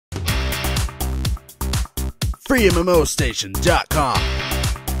FreeMMOStation.com.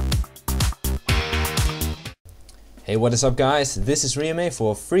 Hey, what is up guys, this is FreeMMO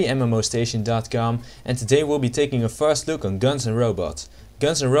for FreeMMOStation.com, and today we'll be taking a first look on Guns N' Robots.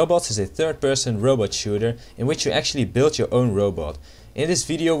 Guns N' Robots is a third-person robot shooter in which you actually build your own robot. In this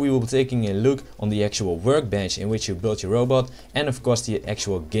video we will be taking a look on the actual workbench in which you build your robot and of course the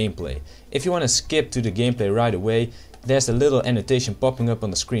actual gameplay. If you want to skip to the gameplay right away, there's a little annotation popping up on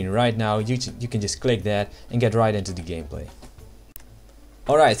the screen right now. You can just click that and get right into the gameplay.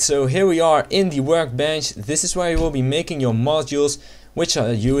 Alright, so here we are in the workbench. This is where you will be making your modules which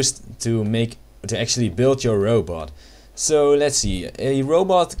are used to actually build your robot. So let's see, a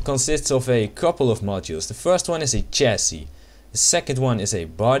robot consists of a couple of modules. The first one is a chassis, the second one is a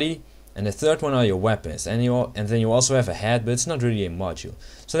body, and the third one are your weapons, and then you also have a head, but it's not really a module.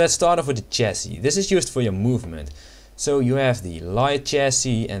 So let's start off with the chassis. This is used for your movement. So you have the light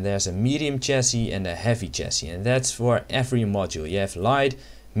chassis, and there's a medium chassis and a heavy chassis, and that's for every module. You have light,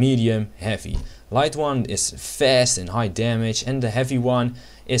 medium, heavy. Light one is fast and high damage, and the heavy one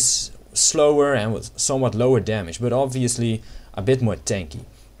is slower and with somewhat lower damage, but obviously a bit more tanky.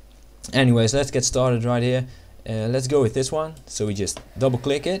 Anyways, let's get started right here. Let's go with this one. So we just double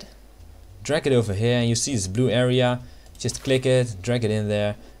click it, drag it over here, and you see this blue area. Just click it, drag it in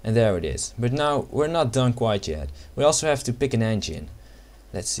there, and there it is. But now we're not done quite yet. We also have to pick an engine.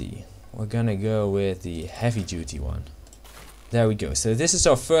 Let's see, we're gonna go with the heavy duty one. There we go. So this is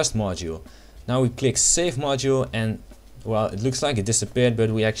our first module. Now we click save module, and well, it looks like it disappeared, but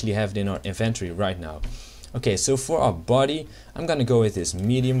we actually have it in our inventory right now. Okay, so for our body, I'm gonna go with this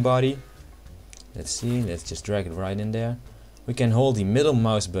medium body. Let's see, let's just drag it right in there. We can hold the middle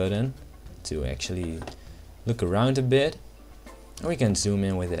mouse button to actually look around a bit, and we can zoom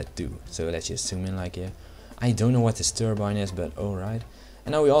in with that too. So let's just zoom in like here. I don't know what this turbine is, but alright.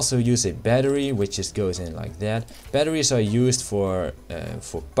 And now we also use a battery which just goes in like that. Batteries are used for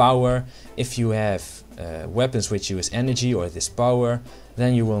power. If you have weapons which use energy or this power,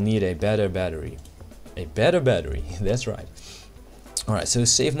 then you will need a better battery. A better battery, that's right. Alright, so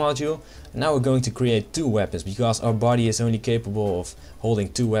save module. Now we're going to create two weapons because our body is only capable of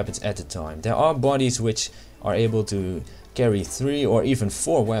holding two weapons at a time. There are bodies which are able to carry 3 or even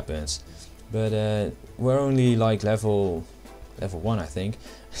 4 weapons, but we're only like level 1 I think,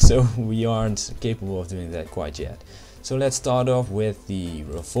 so we aren't capable of doing that quite yet. So let's start off with the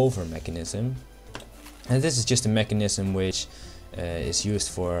revolver mechanism, and this is just a mechanism which is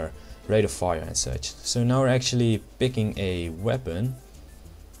used for rate of fire and such. So now we're actually picking a weapon.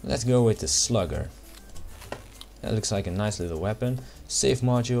 Let's go with the slugger. That looks like a nice little weapon. Save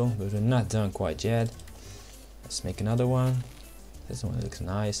module, but we're not done quite yet. Let's make another one. This one looks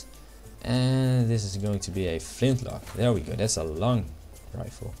nice. And this is going to be a flintlock. There we go, that's a long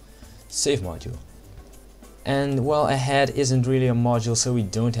rifle. Save module. And well, a head isn't really a module, so we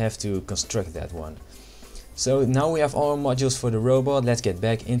don't have to construct that one. So now we have all our modules for the robot. Let's get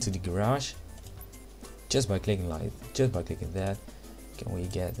back into the garage. Just by clicking that. Can we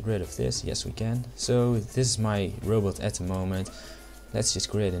get rid of this? Yes we can. So this is my robot at the moment. Let's just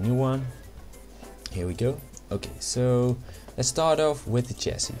create a new one. Here we go. Okay, so let's start off with the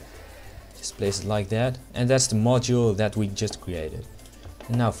chassis. Just place it like that, and that's the module that we just created.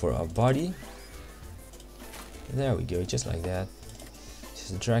 And now for our body. There we go, just like that.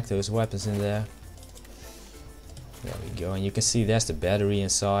 Just drag those weapons in there. There we go, and you can see there's the battery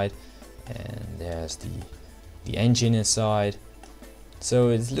inside, and there's the engine inside. So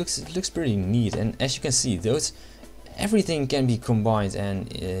it looks pretty neat, and as you can see, everything can be combined and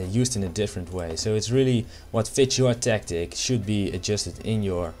used in a different way. So it's really what fits your tactic should be adjusted in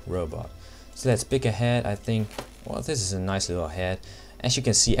your robot. So let's pick a head. I think, well, this is a nice little head. As you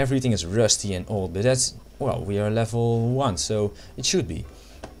can see, everything is rusty and old, but that's, well, we are level 1, so it should be.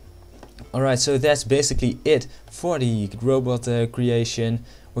 Alright, so that's basically it for the robot creation.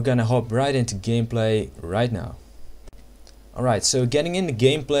 We're gonna hop right into gameplay right now. Alright, so getting in the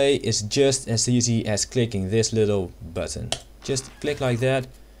gameplay is just as easy as clicking this little button. Just click like that.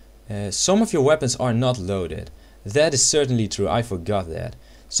 Some of your weapons are not loaded. That is certainly true, I forgot that.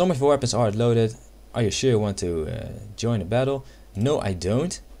 Some of your weapons are loaded. Are you sure you want to join a battle? No, I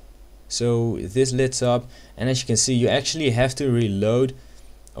don't. So this lights up, and as you can see, you actually have to reload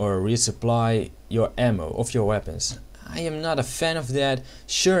or resupply your ammo of your weapons. I am not a fan of that.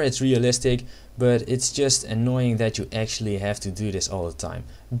 Sure, it's realistic, but it's just annoying that you actually have to do this all the time.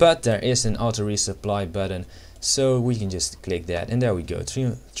 But there is an auto resupply button, so we can just click that, and there we go,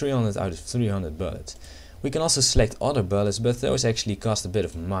 300 out of 300 bullets. We can also select other bullets, but those actually cost a bit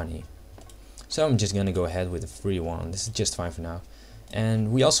of money. So I'm just gonna go ahead with the free one. This is just fine for now.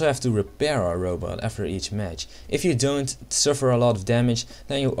 And we also have to repair our robot after each match. If you don't suffer a lot of damage,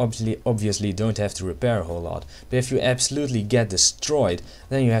 then you obviously don't have to repair a whole lot. But if you absolutely get destroyed,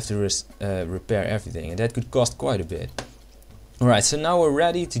 then you have to repair everything, and that could cost quite a bit. Alright, so now we're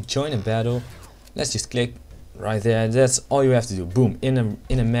ready to join a battle. Let's just click right there. That's all you have to do. Boom, in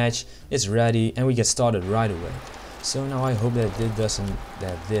a match, it's ready, and we get started right away. So now I hope that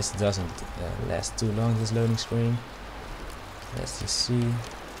this doesn't last too long, this loading screen. Let's just see.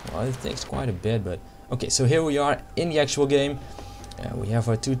 Well, it takes quite a bit, but okay, so here we are in the actual game. We have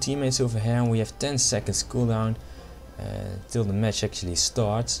our two teammates over here, and we have 10 seconds cooldown till the match actually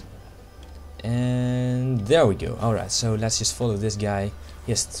starts. And there we go. Alright, so let's just follow this guy.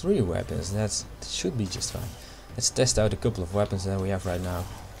 He has 3 weapons. That should be just fine. Let's test out a couple of weapons that we have right now.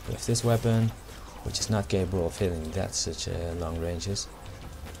 We have this weapon, which is not capable of hitting that such long ranges.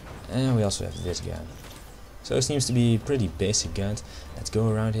 And we also have this gun. So it seems to be pretty basic guns. Let's go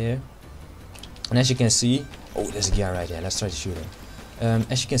around here. And as you can see, oh, there's a guy right there. Let's try to shoot him.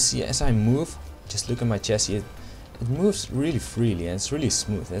 As you can see, as I move, just look at my chassis. It moves really freely and it's really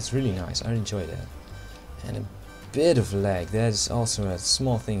smooth. That's really nice. I enjoy that. And a bit of lag. That is also a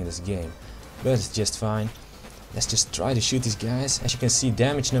small thing in this game, but it's just fine. Let's just try to shoot these guys. As you can see,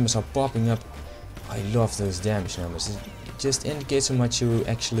 damage numbers are popping up. I love those damage numbers. It just indicates how much you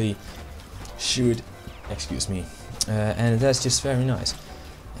actually shoot. Excuse me. And that's just very nice.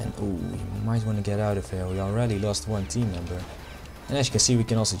 And oh, we might want to get out of here. We already lost one team member. And as you can see, we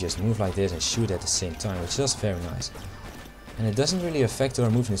can also just move like this and shoot at the same time, which is very nice. And it doesn't really affect our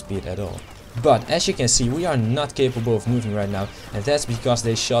movement speed at all. But as you can see, we are not capable of moving right now, and that's because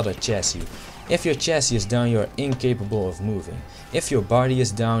they shot our chassis. If your chassis is down, you are incapable of moving. If your body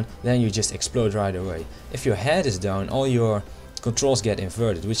is down, then you just explode right away. If your head is down, all your controls get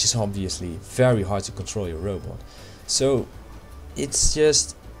inverted, which is obviously very hard to control your robot. So it's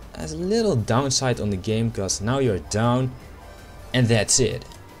just a little downside on the game, because now you're down and that's it.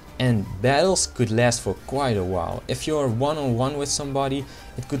 And battles could last for quite a while. If you're one-on-one with somebody,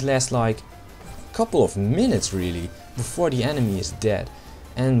 it could last like a couple of minutes really before the enemy is dead.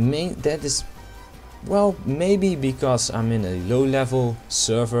 And that is, well, maybe because I'm in a low-level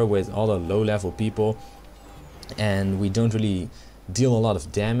server with all the low-level people and we don't really deal a lot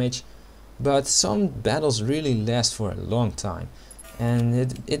of damage, but some battles really last for a long time, and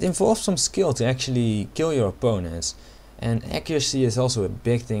it involves some skill to actually kill your opponents, and accuracy is also a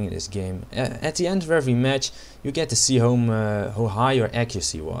big thing in this game. At the end of every match you get to see how high your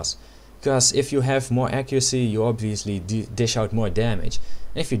accuracy was, because if you have more accuracy you obviously dish out more damage,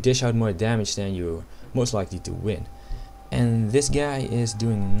 and if you dish out more damage then you're most likely to win. And this guy is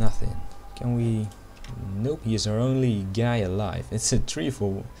doing nothing. Can we... Nope, he is our only guy alive. It's a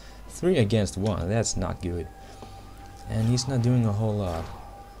 3 against 1. That's not good. And he's not doing a whole lot.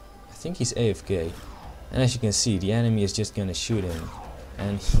 I think he's AFK. And as you can see, the enemy is just gonna shoot him,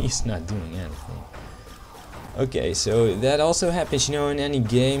 and he's not doing anything. Okay, so that also happens, you know, in any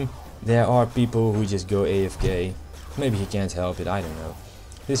game. There are people who just go AFK. Maybe he can't help it, I don't know.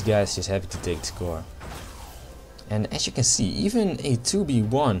 This guy is just happy to take the score. And as you can see, even a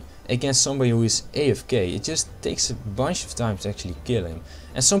 2v1 against somebody who is AFK, it just takes a bunch of time to actually kill him.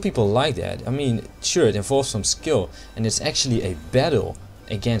 And some people like that. I mean, sure, it involves some skill, and it's actually a battle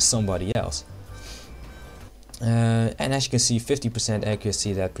against somebody else. And as you can see, 50%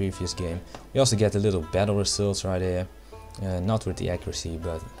 accuracy that previous game. We also get the little battle results right here. Not with the accuracy,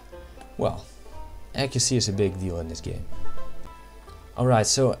 but, well, accuracy is a big deal in this game. Alright,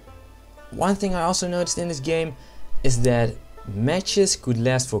 so one thing I also noticed in this game is that matches could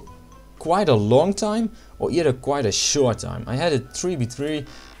last for quite a long time or either quite a short time. I had a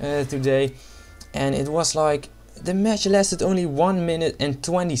 3v3 today, and it was like the match lasted only 1 minute and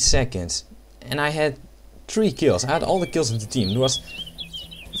 20 seconds, and I had 3 kills. I had all the kills of the team. It was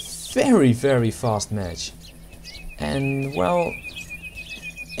very fast match, and well,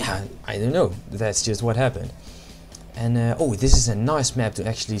 yeah, I don't know, that's just what happened. And oh, this is a nice map to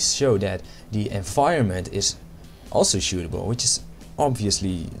actually show that the environment is also shootable, which is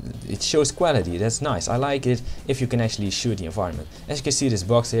obviously, it shows quality. That's nice. I like it if you can actually shoot the environment. As you can see, this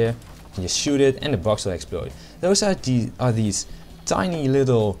box here, you can just shoot it and the box will explode. Those are these tiny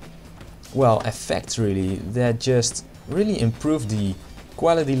little, well, effects really, that just really improve the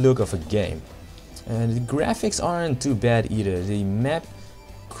quality look of a game. The graphics aren't too bad either. The map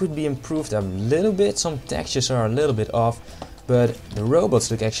could be improved a little bit. Some textures are a little bit off, but the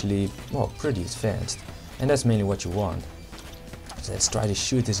robots look actually, well, pretty advanced, and that's mainly what you want. So let's try to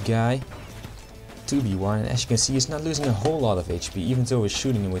shoot this guy. 2v1, and as you can see, he's not losing a whole lot of HP, even though we're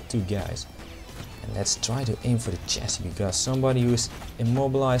shooting him with 2 guys. And let's try to aim for the chest, because somebody who's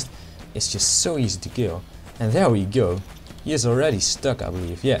immobilized is just so easy to kill. And there we go. He is already stuck, I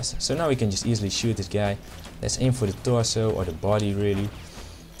believe. Yes. So now we can just easily shoot this guy. Let's aim for the torso, or the body really,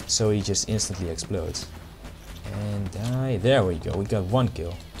 so he just instantly explodes. And die. There we go. We got 1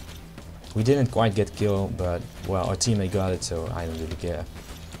 kill. We didn't quite get kill, but well, our teammate got it, so I don't really care.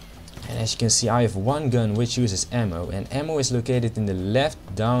 And as you can see, I have 1 gun which uses ammo, and ammo is located in the left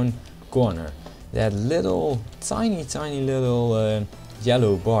down corner. That little tiny little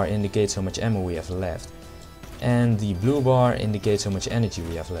yellow bar indicates how much ammo we have left, and the blue bar indicates how much energy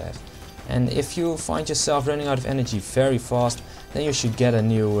we have left. And if you find yourself running out of energy very fast, then you should get a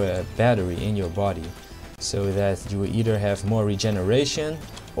new battery in your body, so that you either have more regeneration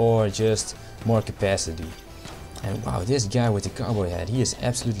or just more capacity. And wow, this guy with the cowboy hat, he is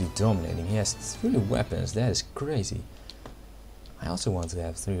absolutely dominating. He has 3 weapons, that is crazy. I also want to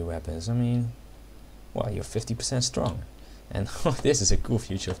have 3 weapons. I mean, well, you're 50% stronger. And this is a cool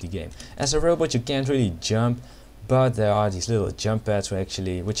feature of the game. As a robot you can't really jump, but there are these little jump pads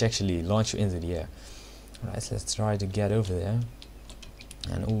which actually launch you into the air. Alright, let's try to get over there.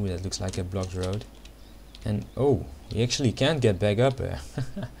 And oh, that looks like a blocked road. And oh, we actually can't get back up there.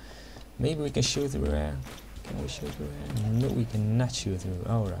 Maybe we can shoot through air. Can we shoot through air? No, we cannot shoot through.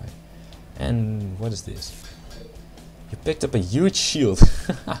 Alright. And what is this? You picked up a huge shield.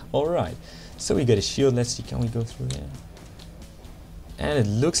 Alright. So we got a shield. Let's see, can we go through here? And it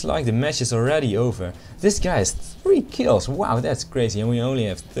looks like the match is already over. This guy has 3 kills. Wow, that's crazy. And we only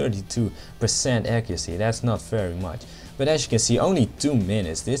have 32% accuracy. That's not very much. But as you can see, only 2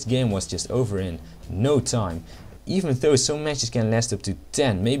 minutes. This game was just over in no time. Even though some matches can last up to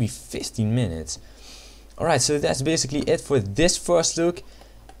 10, maybe 15 minutes. Alright, so that's basically it for this first look.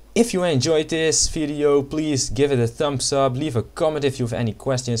 If you enjoyed this video, please give it a thumbs up, leave a comment if you have any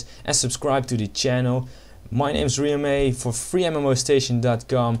questions, and subscribe to the channel. My name is FreeMMO for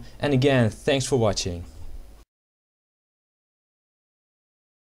FreeMMOStation.com, and again, thanks for watching.